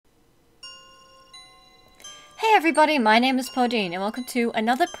Hey everybody, my name is Pawdeen and welcome to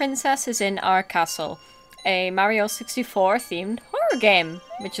Another Princess is in Our Castle, a Mario 64 themed horror game,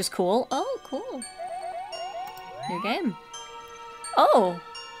 which is cool. Oh, cool. New game. Oh,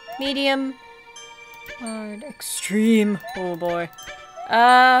 medium, hard, extreme. Oh boy.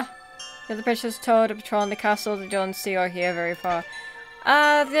 The princess Toad are patrolling the castle. They don't see or hear very far.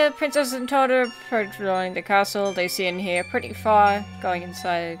 The princess and Toad are patrolling the castle. They see and hear pretty far. Going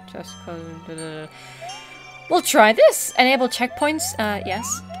inside, just close. We'll try this. Enable checkpoints.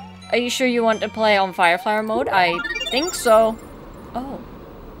 Yes. Are you sure you want to play on Firefly mode? I think so. Oh.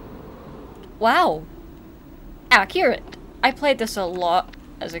 Wow. Accurate. I played this a lot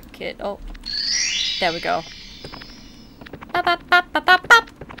as a kid. Oh. There we go.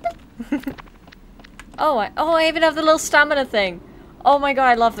 Oh, I even have the little stamina thing. Oh my god,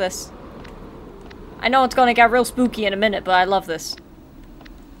 I love this. I know it's gonna get real spooky in a minute, but I love this.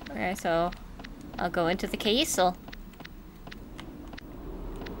 Okay, so I'll go into the castle.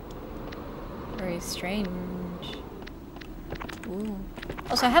 Very strange. Ooh.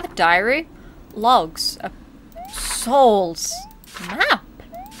 Also, I have a diary. Logs. A souls. Map.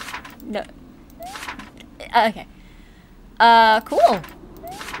 No. Okay. Cool.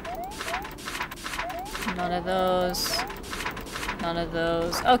 None of those. None of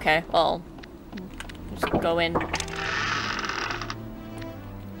those. Okay, well. Just go in.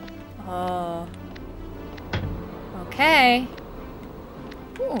 Oh. Okay.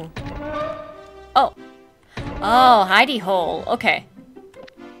 Ooh. Oh. Oh, hidey hole. Okay.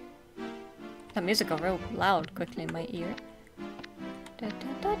 That music got real loud quickly in my ear.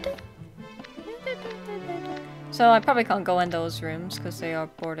 So I probably can't go in those rooms because they are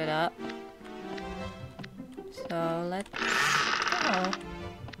boarded up. So let's go.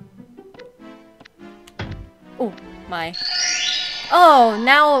 Oh my. Oh,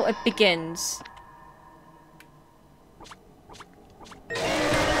 now it begins.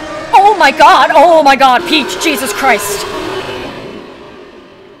 Oh my god! Oh my god, Peach! Jesus Christ!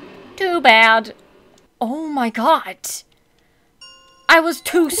 Too bad. Oh my god. I was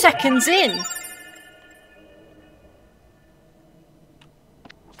 2 seconds in.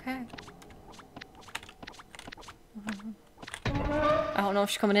 Okay. I don't know if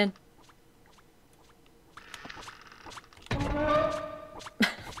she's coming in.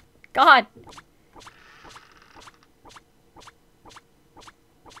 God.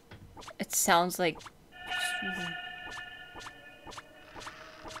 It sounds like...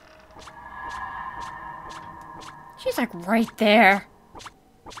 She's like right there.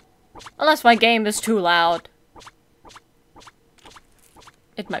 Unless my game is too loud.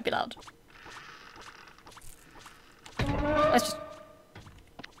 It might be loud. Let's just...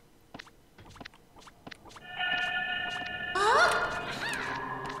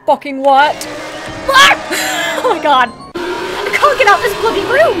 Fucking what? Oh my god! I can't get out this bloody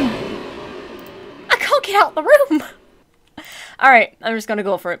room! I can't get out the room! Alright, I'm just gonna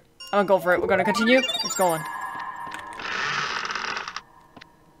go for it. I'm gonna go for it. We're gonna continue. It's going.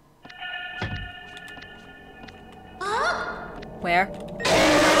 Where?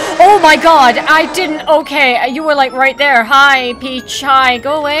 Oh my god! I didn't- okay, you were like right there. Hi, Peach. Hi.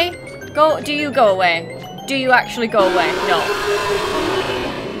 Go away. Go- do you go away? Do you actually go away? No.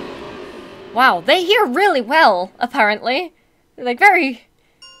 Wow, they hear really well, apparently. Like, very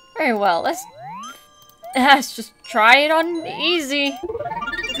well. Let's just try it on easy.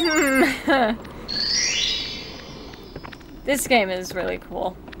 This game is really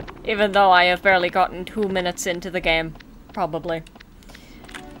cool. Even though I have barely gotten 2 minutes into the game. Probably.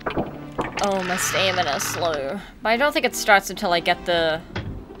 Oh, my stamina's slow. But I don't think it starts until I get the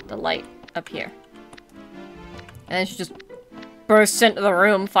light up here. And then she just bursts into the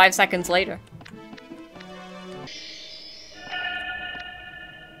room 5 seconds later.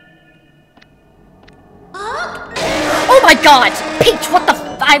 Oh my god! Peach, what the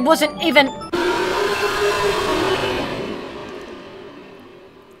f- I wasn't even-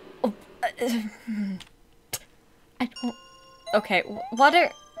 oh, I don't- okay, what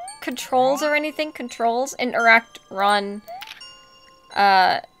are- controls or anything? Controls? Interact, run.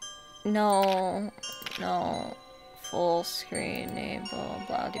 No. No. Full screen, enable,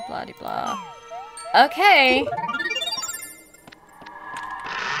 blah de blah de blah. Okay.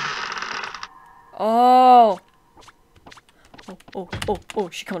 Oh. Oh,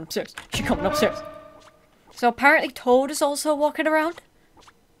 she's coming upstairs. She's coming upstairs. So apparently Toad is also walking around?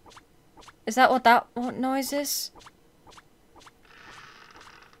 Is that what noise is?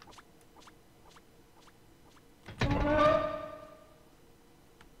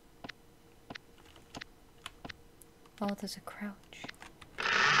 Oh, there's a crouch.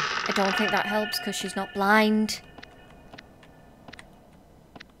 I don't think that helps because she's not blind.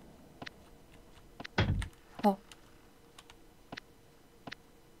 Oh.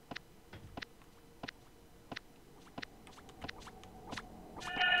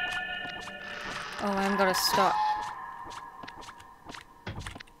 Oh, I'm gonna stop.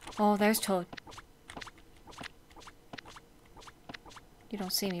 Oh, there's Toad. You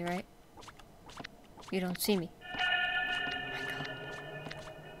don't see me, right? You don't see me.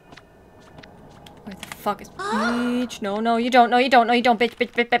 Where the fuck is Peach? No, no, you don't. No, you don't. No, you don't. Bitch,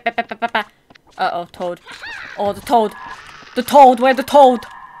 bitch, bitch, bitch, bitch, bitch, bitch, bitch. Uh-oh, Toad. Oh, the Toad. The Toad. Where's the Toad?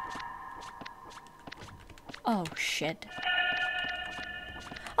 Oh, shit.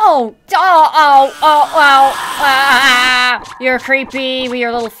 Oh, ah, you're creepy with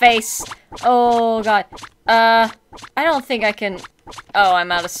your little face. Oh, God. I don't think I can... Oh,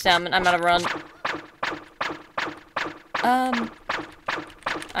 I'm out of stamina. I'm out of run. I'm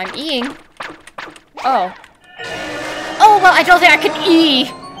Eing. Oh. Oh, well, I don't think I can E.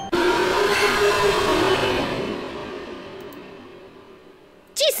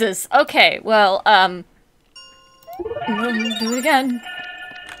 Jesus. Okay, well, do it again.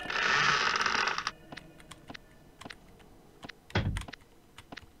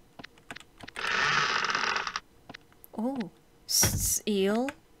 Oh. Eel.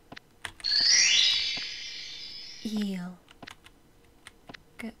 Eel.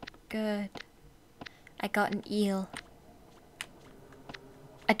 Good. Good. I got an eel.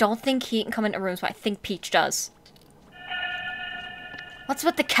 I don't think he can come into rooms, but I think Peach does. What's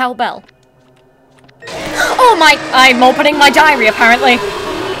with the cowbell? Oh my! I'm opening my diary, apparently.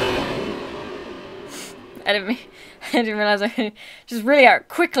 I didn't realize I just really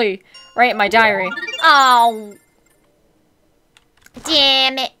quickly write my diary. Oh.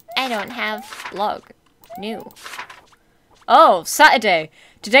 Damn it. I don't have log. New. Oh, Saturday.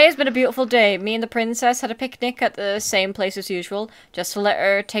 Today has been a beautiful day. Me and the princess had a picnic at the same place as usual, just to let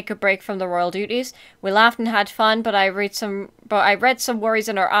her take a break from the royal duties. We laughed and had fun, but I read some worries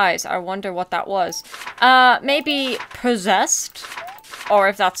in her eyes. I wonder what that was. Maybe possessed? Or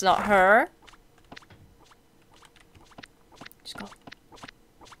if that's not her. Just go.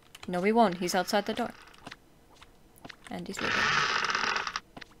 No, we won't. He's outside the door. And he's leaving.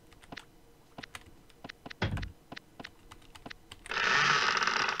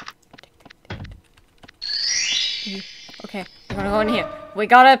 Okay, we're gonna go in here. We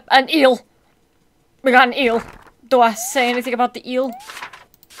got an eel. We got an eel. Do I say anything about the eel?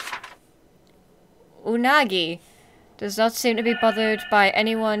 Unagi does not seem to be bothered by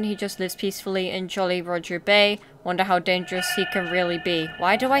anyone. He just lives peacefully in Jolly Roger Bay. Wonder how dangerous he can really be.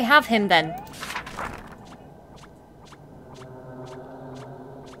 Why do I have him then?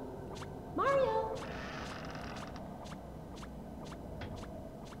 Mario.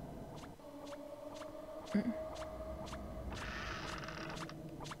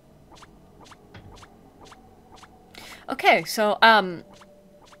 Okay, so,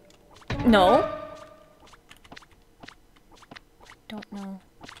 no. Don't know.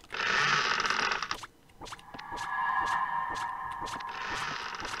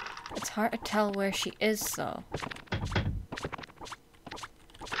 It's hard to tell where she is, though.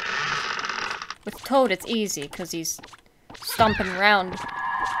 With Toad, it's easy, because he's stomping around.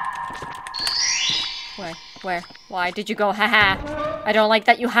 Where? Why did you go haha? I don't like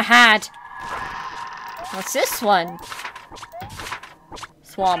that you ha-had. What's this one?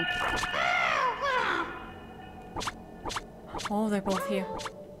 Swamp. Oh, they're both here.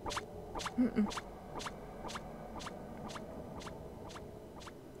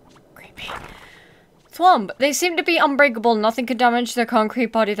 Creepy. Swamp. They seem to be unbreakable. Nothing can damage their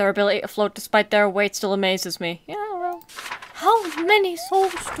concrete body. Their ability to float despite their weight still amazes me. Yeah, well. How many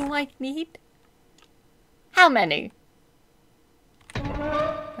souls do I need? How many?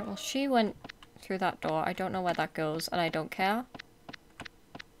 Right, well, she went through that door. I don't know where that goes, and I don't care.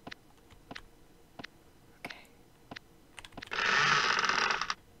 Okay.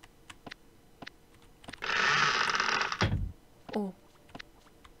 Oh.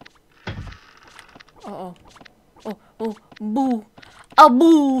 Uh-oh. Oh, boo. A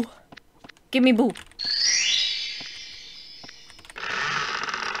boo. Give me boo.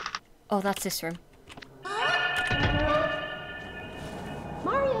 Oh, that's this room.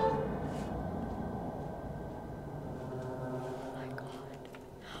 Mario.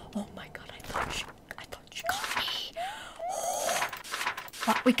 Oh my god, I thought she got me. Oh.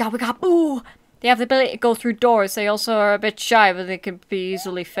 What we got boo. They have the ability to go through doors. They also are a bit shy, but they can be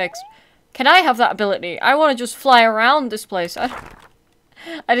easily fixed. Can I have that ability? I want to just fly around this place. I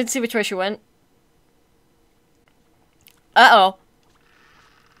didn't see which way she went. Uh-oh.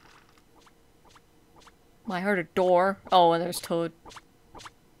 I heard a door. Oh, and there's Toad.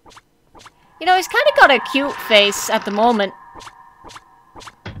 You know, he's kind of got a cute face at the moment.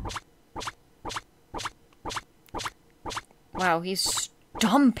 Wow, he's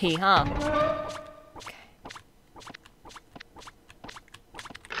stumpy, huh? Okay.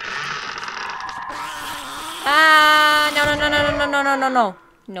 Ah, no, no, no, no, no, no, no, no, no.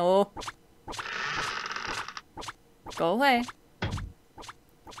 No. Go away.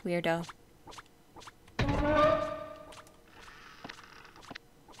 Weirdo.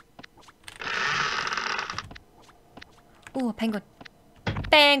 Ooh, a penguin.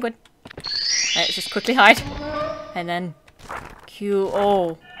 Penguin. Let's just quickly hide. And then... Q.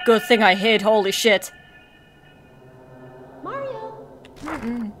 Oh, good thing I hid. Holy shit. Mario.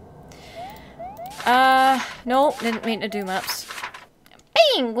 No, didn't mean to do maps.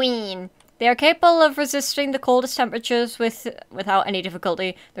 Penguin! They are capable of resisting the coldest temperatures without any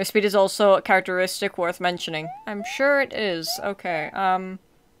difficulty. Their speed is also a characteristic worth mentioning. I'm sure it is. Okay,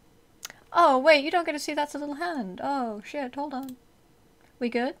 Oh, wait, you don't get to see that's a little hand. Oh, shit, hold on. We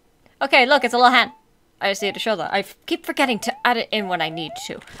good? Okay, look, it's a little hand. I just need to show that. I keep forgetting to add it in when I need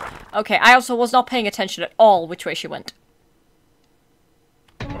to. Okay, I also was not paying attention at all which way she went.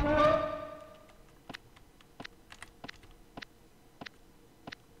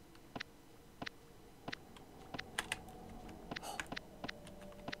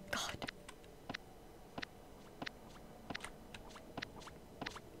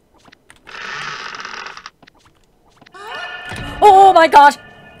 Oh my god!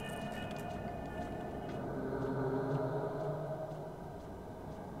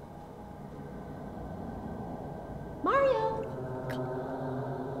 Mario.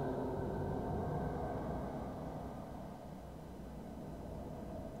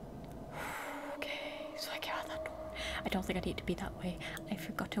 Okay, so I get out that door. I don't think I need to be that way. I've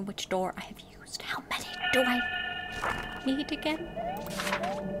forgotten which door I have used. How many do I need again?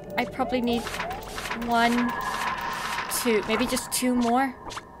 I probably need 1, 2, maybe just 2 more.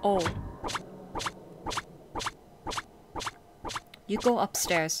 Oh. You go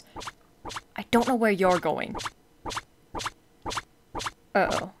upstairs. I don't know where you're going.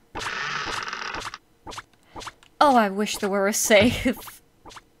 Uh-oh. Oh, I wish there were a safe.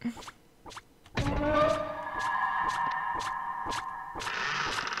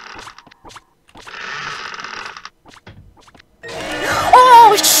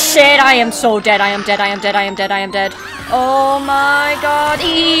 Oh, shit! I am so dead. I am dead. I am dead. I am dead. I am dead. Oh my god.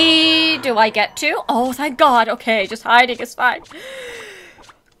 Do I get to? Oh, thank god. Okay, just hiding is fine.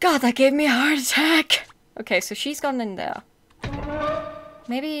 God, that gave me a heart attack. Okay, so she's gone in there.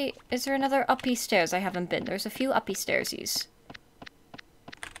 Maybe, is there another uppy stairs I haven't been? There's a few uppy stairsies.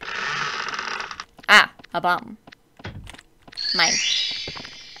 Ah, a bomb. Mine.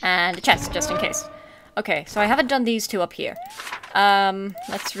 And a chest, just in case. Okay, so I haven't done these 2 up here.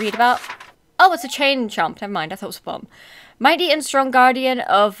 Let's read about... Oh, it's a chain chomp. Never mind, I thought it was a bomb. Mighty and strong guardian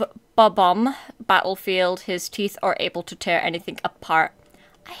of Babom battlefield, his teeth are able to tear anything apart.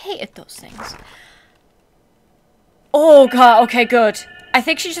 I hated those things. Oh god, okay, good. I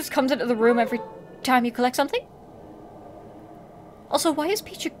think she just comes into the room every time you collect something. Also, why is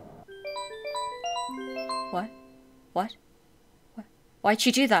Peach a... What? What? What? Why'd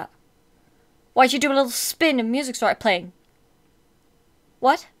she do that? Why'd she do a little spin and music started playing?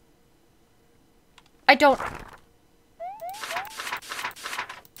 What? I don't...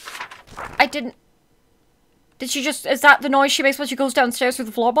 I didn't... Did she just... Is that the noise she makes when she goes downstairs through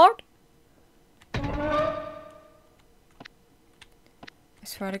the floorboard? I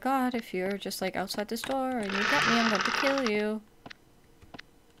swear to God, if you're just like outside this door and you get me, I'm going to kill you.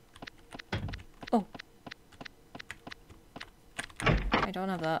 Oh. I don't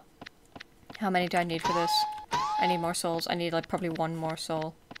have that. How many do I need for this? I need more souls. I need like probably 1 more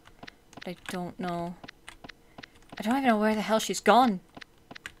soul. But I don't know. I don't even know where the hell she's gone.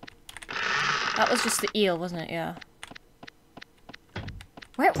 That was just the eel, wasn't it? Yeah.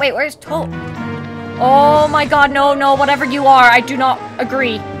 Wait, where's Toad? Oh my god, no, no, whatever you are, I do not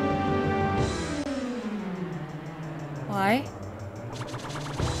agree. Why?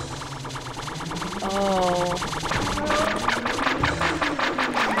 Oh.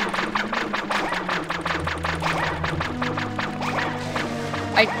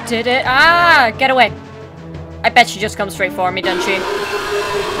 I did it. Ah, get away. I bet she just comes straight for me, doesn't she?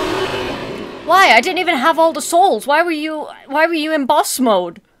 Why? I didn't even have all the souls. Why were you in boss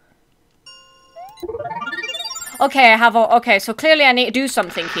mode? Okay, I have a... Okay, so clearly I need to do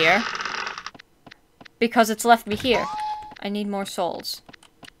something here. Because it's left me here. I need more souls.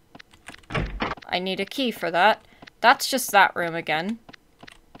 I need a key for that. That's just that room again.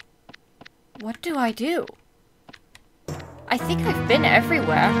 What do I do? I think I've been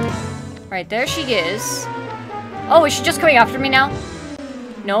everywhere. Right, there she is. Oh, is she just coming after me now?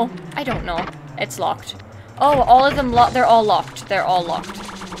 No? I don't know. It's locked. Oh, all of them they're all locked. They're all locked.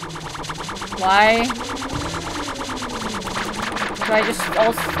 Why? Do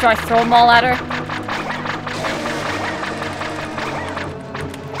I throw them all at her?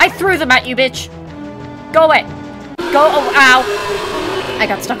 I threw them at you, bitch! Go away! Go- oh, ow! I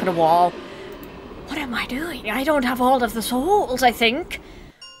got stuck in a wall. What am I doing? I don't have all of the souls, I think.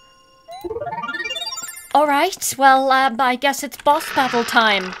 Alright, well, I guess it's boss battle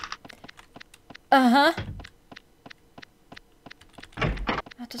time. Uh-huh.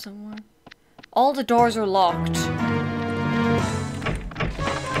 That doesn't work. All the doors are locked.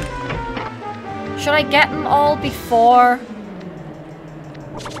 Should I get them all before...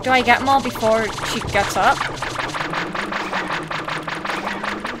 Do I get them all before she gets up?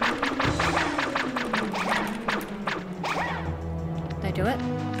 Did I do it?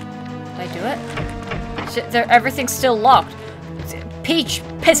 Did I do it? Everything's still locked. Peach,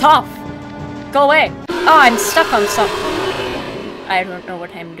 piss off! Go away! Oh, I'm stuck on something. I don't know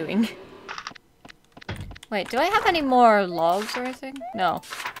what I'm doing. Wait, do I have any more logs or anything? No.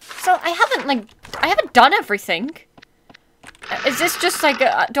 So I haven't done everything. Is this just like,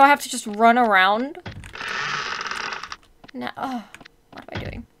 do I have to just run around? No. Oh, what am I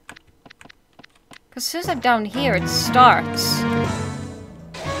doing? Because as soon as I'm down here, it starts.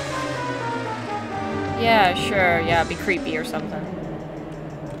 Yeah, sure. Yeah, be creepy or something.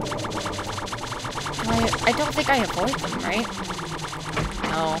 I don't think I avoid them, right?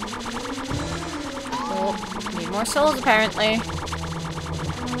 No. Oh, need more souls, apparently.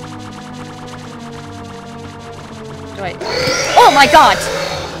 Do I... Oh my god!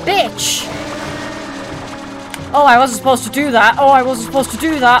 Bitch! Oh, I wasn't supposed to do that. Oh, I wasn't supposed to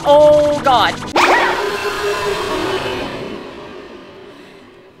do that. Oh, god.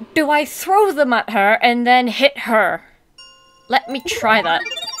 Do I throw them at her and then hit her? Let me try that.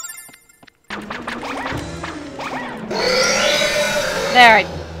 There,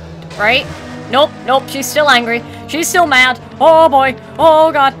 right? Nope, nope, she's still angry. She's still mad. Oh boy.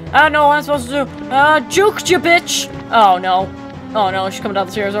 Oh god. I don't know what I'm supposed to do. Juked you, bitch. Oh no. Oh no, she's coming down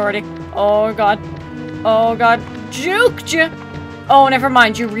the stairs already. Oh god. Oh god. Juked you. Oh, never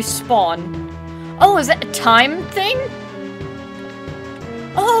mind, you respawn. Oh, is that a time thing?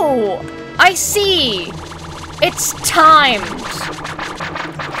 Oh, I see. It's timed.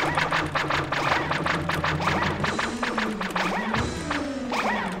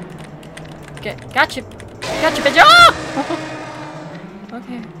 Gotcha. Gotcha, bitch. Ah!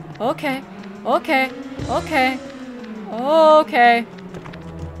 Okay. Okay. Okay. Okay. Okay.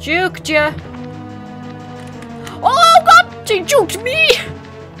 Juked ya. Oh god! She juked me!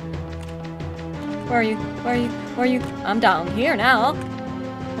 Where are you? Where are you? Where are you? I'm down here now.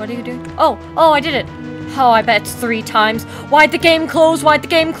 What do you do? Oh! Oh, I did it! Oh, I bet it's 3 times. Why'd the game close? Why'd the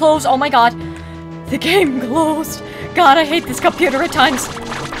game close? Oh my god. The game closed. God, I hate this computer at times.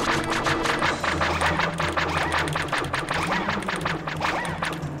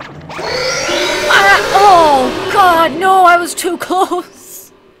 Oh god, no, I was too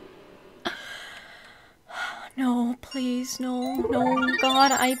close. No, please, no, no,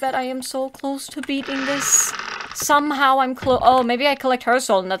 god, I bet I am so close to beating this. Somehow I'm close. Oh, maybe I collect her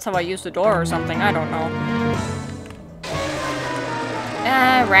soul and that's how I use the door or something, I don't know.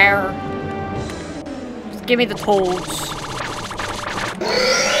 Ah, rare. Just give me the toads.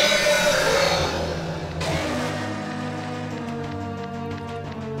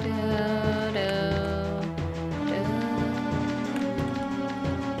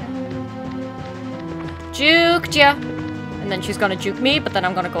 Juked ya! And then she's gonna juke me, but then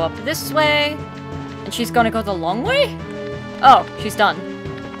I'm gonna go up this way. And she's gonna go the long way? Oh, she's done.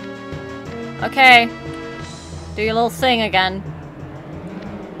 Okay. Do your little thing again.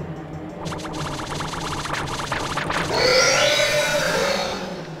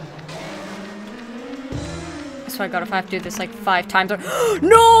 I swear to god, if I have to do this like 5 times or-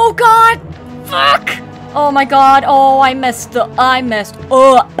 No, god! Fuck! Oh my god, oh, I messed up. I messed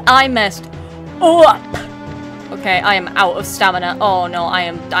up. I messed up. Okay, I am out of stamina. Oh no,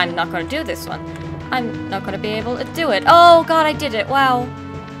 I'm not gonna do this one. I'm not gonna be able to do it. Oh god, I did it. Wow.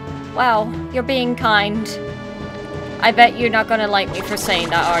 Wow, you're being kind. I bet you're not gonna like me for saying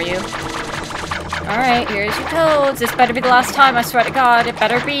that, are you? Alright, here's your toads. This better be the last time, I swear to god. It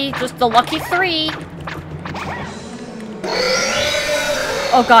better be just the lucky 3.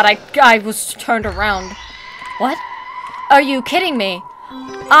 Oh god, I was turned around. What? Are you kidding me?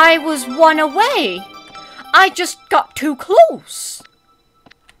 I was 1 away. I just got too close.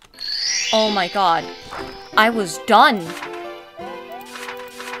 Oh my god. I was done.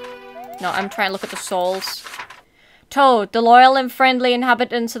 No, I'm trying to look at the souls. Toad, the loyal and friendly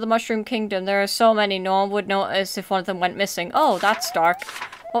inhabitants of the Mushroom Kingdom. There are so many, no one would notice if one of them went missing. Oh, that's dark.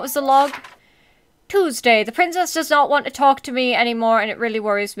 What was the log? Tuesday, the princess does not want to talk to me anymore and it really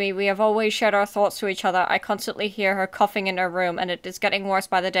worries me. We have always shared our thoughts to each other. I constantly hear her coughing in her room and it is getting worse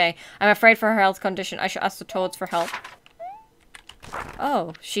by the day. I'm afraid for her health condition. I should ask the toads for help.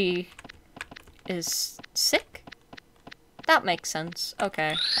 Oh, she is sick? That makes sense.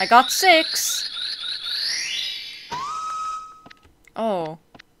 Okay. I got 6. Oh.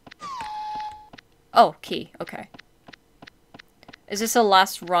 Oh, key. Okay. Is this a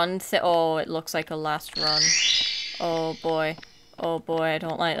last run oh, it looks like a last run. Oh boy. Oh boy, I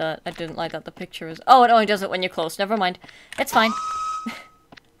don't like that. I didn't like that the picture is- Oh, it only does it when you're close. Never mind. It's fine.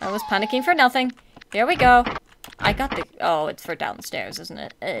 I was panicking for nothing. Here we go. I got the- Oh, it's for downstairs, isn't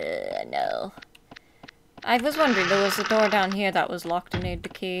it? No. I was wondering, there was a door down here that was locked and needed the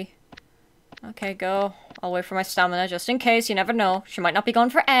key. Okay, go. I'll wait for my stamina just in case. You never know. She might not be gone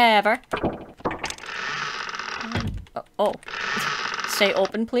forever. Oh. Stay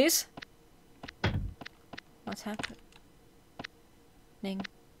open, please. What's happening?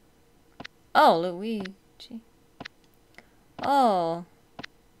 Oh, Luigi. Oh.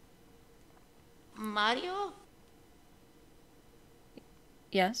 Mario?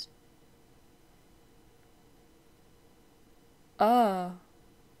 Yes? Oh.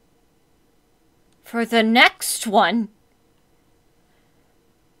 For the next one?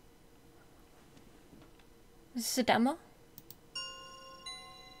 Is this a demo?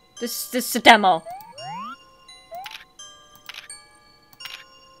 This is a demo.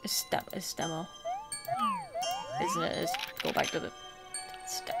 It's demo. Isn't it? Let's go back to the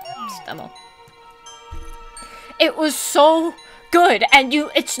it's demo. It was so good, and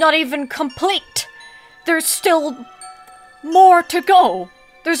it's not even complete. There's still more to go.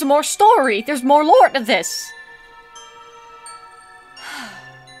 There's more story. There's more lore to this.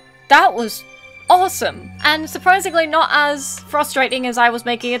 That was awesome, and surprisingly not as frustrating as I was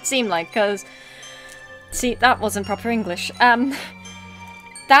making it seem like, because, see, that wasn't proper English.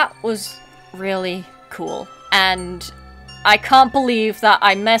 That was really cool, and I can't believe that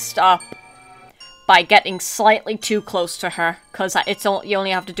I messed up by getting slightly too close to her, because you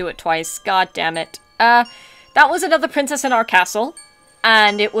only have to do it twice. God damn it. That was another princess in our castle,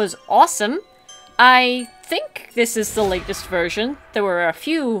 and it was awesome. I think this is the latest version. There were a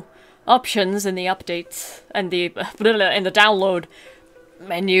few options in the updates and in the download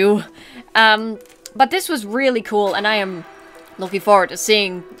menu, but this was really cool, and I am looking forward to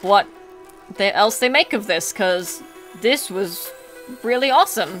seeing what else they make of this, because this was really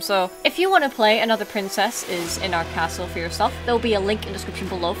awesome. So if you want to play Another Princess is in Our Castle for yourself, there will be a link in the description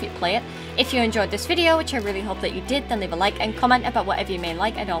below for you to play it. If you enjoyed this video, which I really hope that you did, then leave a like and comment about whatever you may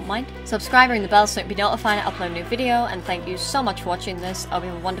like. I don't mind. Subscribe, ring the bell so you'll be notified when I upload a new video, and thank you so much for watching this. I hope you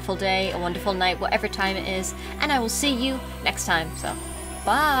have a wonderful day, a wonderful night, whatever time it is, and I will see you next time. So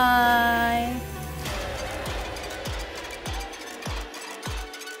bye.